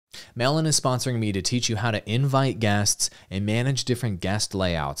Melon is sponsoring me to teach you how to invite guests and manage different guest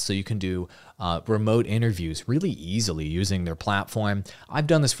layouts so you can do remote interviews really easily using their platform. I've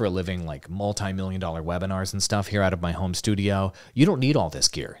done this for a living, like multi-million-dollar webinars and stuff here out of my home studio. You don't need all this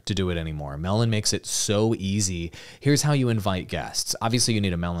gear to do it anymore. Melon makes it so easy. Here's how you invite guests. Obviously, you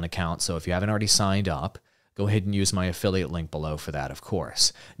need a Melon account, so if you haven't already signed up, go ahead and use my affiliate link below for that, of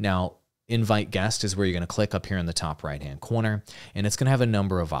course. Now, invite guest is where you're going to click up here in the top right-hand corner, and it's going to have a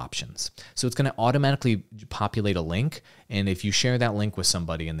number of options. So it's going to automatically populate a link, and if you share that link with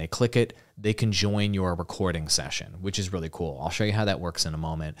somebody and they click it, they can join your recording session, which is really cool. I'll show you how that works in a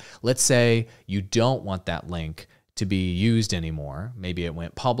moment. Let's say you don't want that link to be used anymore. Maybe it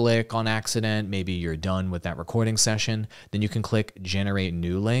went public on accident. Maybe you're done with that recording session. Then you can click generate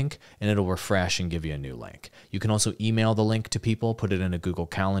new link and it'll refresh and give you a new link. You can also email the link to people, put it in a Google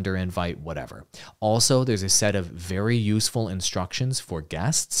Calendar invite, whatever. Also, there's a set of very useful instructions for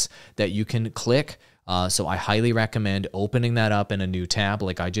guests that you can click. So I highly recommend opening that up in a new tab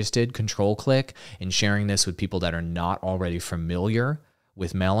like I just did, control click, and sharing this with people that are not already familiar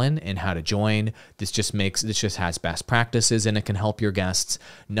with Melon and how to join. This just has best practices, and it can help your guests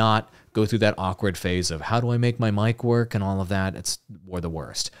not go through that awkward phase of how do I make my mic work and all of that. It's the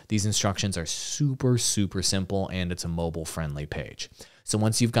worst. These instructions are super, super simple, and it's a mobile friendly page. So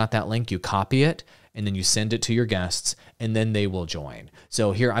once you've got that link, you copy it and then you send it to your guests and then they will join.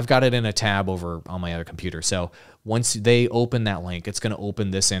 So here I've got it in a tab over on my other computer. So once they open that link, it's going to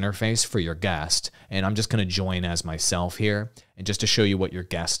open this interface for your guest, and I'm just going to join as myself here. And just to show you what your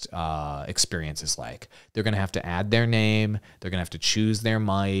guest experience is like, they're going to have to add their name. They're going to have to choose their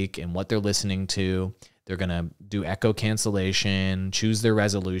mic and what they're listening to. They're going to do echo cancellation, choose their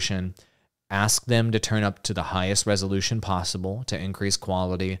resolution, ask them to turn up to the highest resolution possible to increase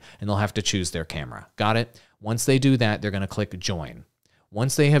quality, and they'll have to choose their camera. Got it? Once they do that, they're going to click join.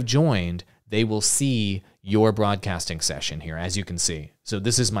 Once they have joined, they will see your broadcasting session here, as you can see. So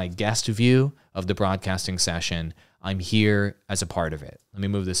this is my guest view of the broadcasting session. I'm here as a part of it. Let me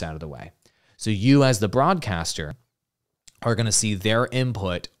move this out of the way. So you as the broadcaster are going to see their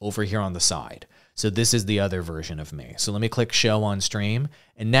input over here on the side. So this is the other version of me. So let me click show on stream.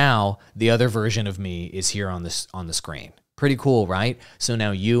 And now the other version of me is here on the screen. Pretty cool, right? So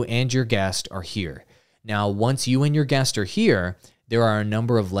now you and your guest are here. Now, once you and your guest are here, there are a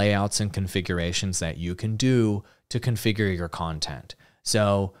number of layouts and configurations that you can do to configure your content.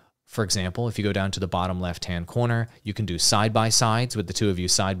 So for example, if you go down to the bottom left-hand corner, you can do side-by-sides with the two of you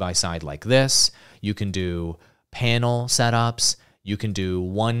side-by-side like this. You can do panel setups. You can do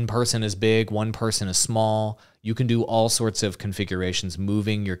one person is big, one person is small. You can do all sorts of configurations,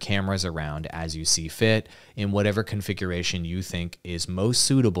 moving your cameras around as you see fit in whatever configuration you think is most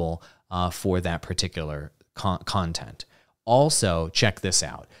suitable for that particular content. Also, check this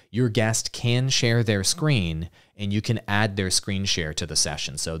out. Your guest can share their screen, and you can add their screen share to the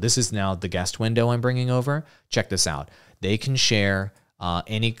session. So this is now the guest window I'm bringing over. Check this out. They can share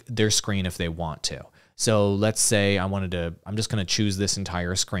their screen if they want to. So let's say I'm just going to choose this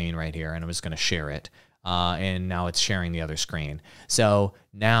entire screen right here, and I'm just going to share it. And now it's sharing the other screen. So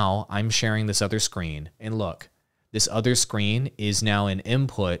now I'm sharing this other screen, and look, this other screen is now an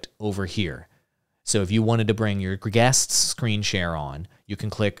input over here. So if you wanted to bring your guest's screen share on, you can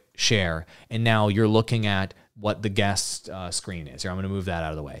click share, and now you're looking at what the guest's screen is. Here, I'm going to move that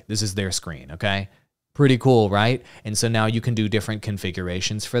out of the way. This is their screen, okay? Pretty cool, right? And so now you can do different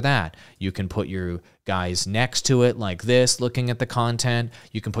configurations for that. You can put your guys next to it like this, looking at the content.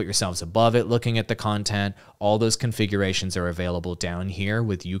 You can put yourselves above it, looking at the content. All those configurations are available down here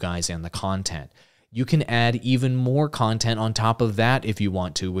with you guys and the content. You can add even more content on top of that if you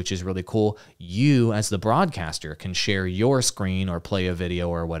want to, which is really cool. You, as the broadcaster, can share your screen or play a video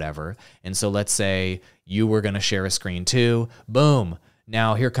or whatever. And so let's say you were going to share a screen too. Boom.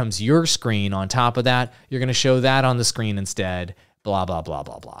 Now here comes your screen on top of that. You're going to show that on the screen instead. Blah, blah, blah,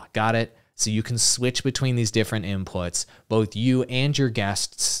 blah, blah. Got it? So you can switch between these different inputs. Both you and your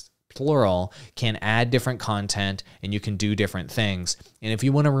guests, plural, can add different content, and you can do different things. And if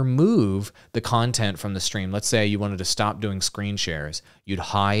you want to remove the content from the stream, let's say you wanted to stop doing screen shares, you'd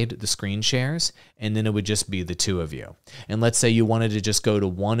hide the screen shares, and then it would just be the two of you. And let's say you wanted to just go to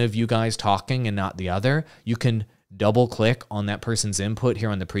one of you guys talking and not the other, you can double click on that person's input here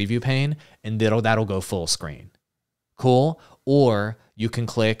on the preview pane, and that'll go full screen. Cool? Or you can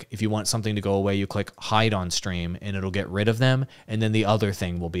click, if you want something to go away, you click hide on stream and it'll get rid of them. And then the other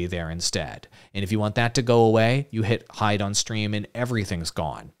thing will be there instead. And if you want that to go away, you hit hide on stream and everything's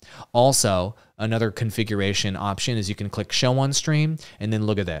gone. Also, another configuration option is you can click show on stream and then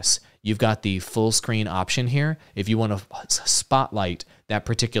look at this. You've got the full screen option here. If you want to spotlight that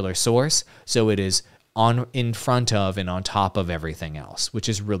particular source, so it is in front of and on top of everything else, which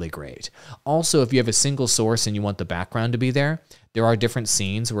is really great. Also, if you have a single source and you want the background to be there, there are different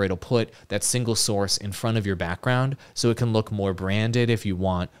scenes where it'll put that single source in front of your background so it can look more branded if you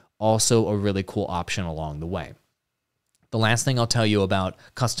want. Also a really cool option along the way. The last thing I'll tell you about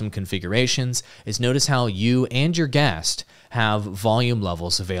custom configurations is notice how you and your guest have volume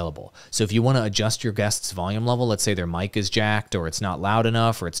levels available. So if you want to adjust your guest's volume level, let's say their mic is jacked or it's not loud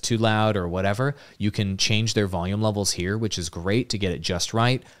enough or it's too loud or whatever, you can change their volume levels here, which is great to get it just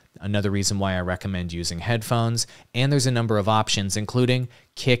right. Another reason why I recommend using headphones. And there's a number of options, including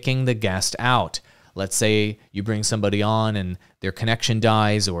kicking the guest out. Let's say you bring somebody on and their connection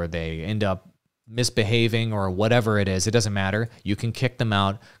dies or they end up misbehaving or whatever it is, it doesn't matter. You can kick them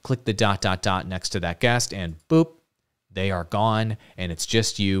out, click the ... next to that guest, and boop, they are gone, and it's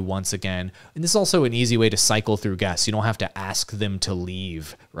just you once again. And this is also an easy way to cycle through guests. You don't have to ask them to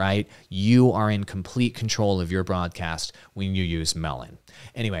leave, right? You are in complete control of your broadcast when you use Melon.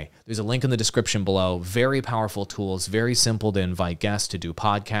 Anyway, there's a link in the description below. Very powerful tools, very simple to invite guests to do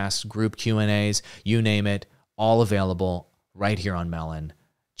podcasts, group Q&As, you name it, all available right here on Melon.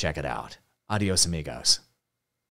 Check it out. Adios, amigos.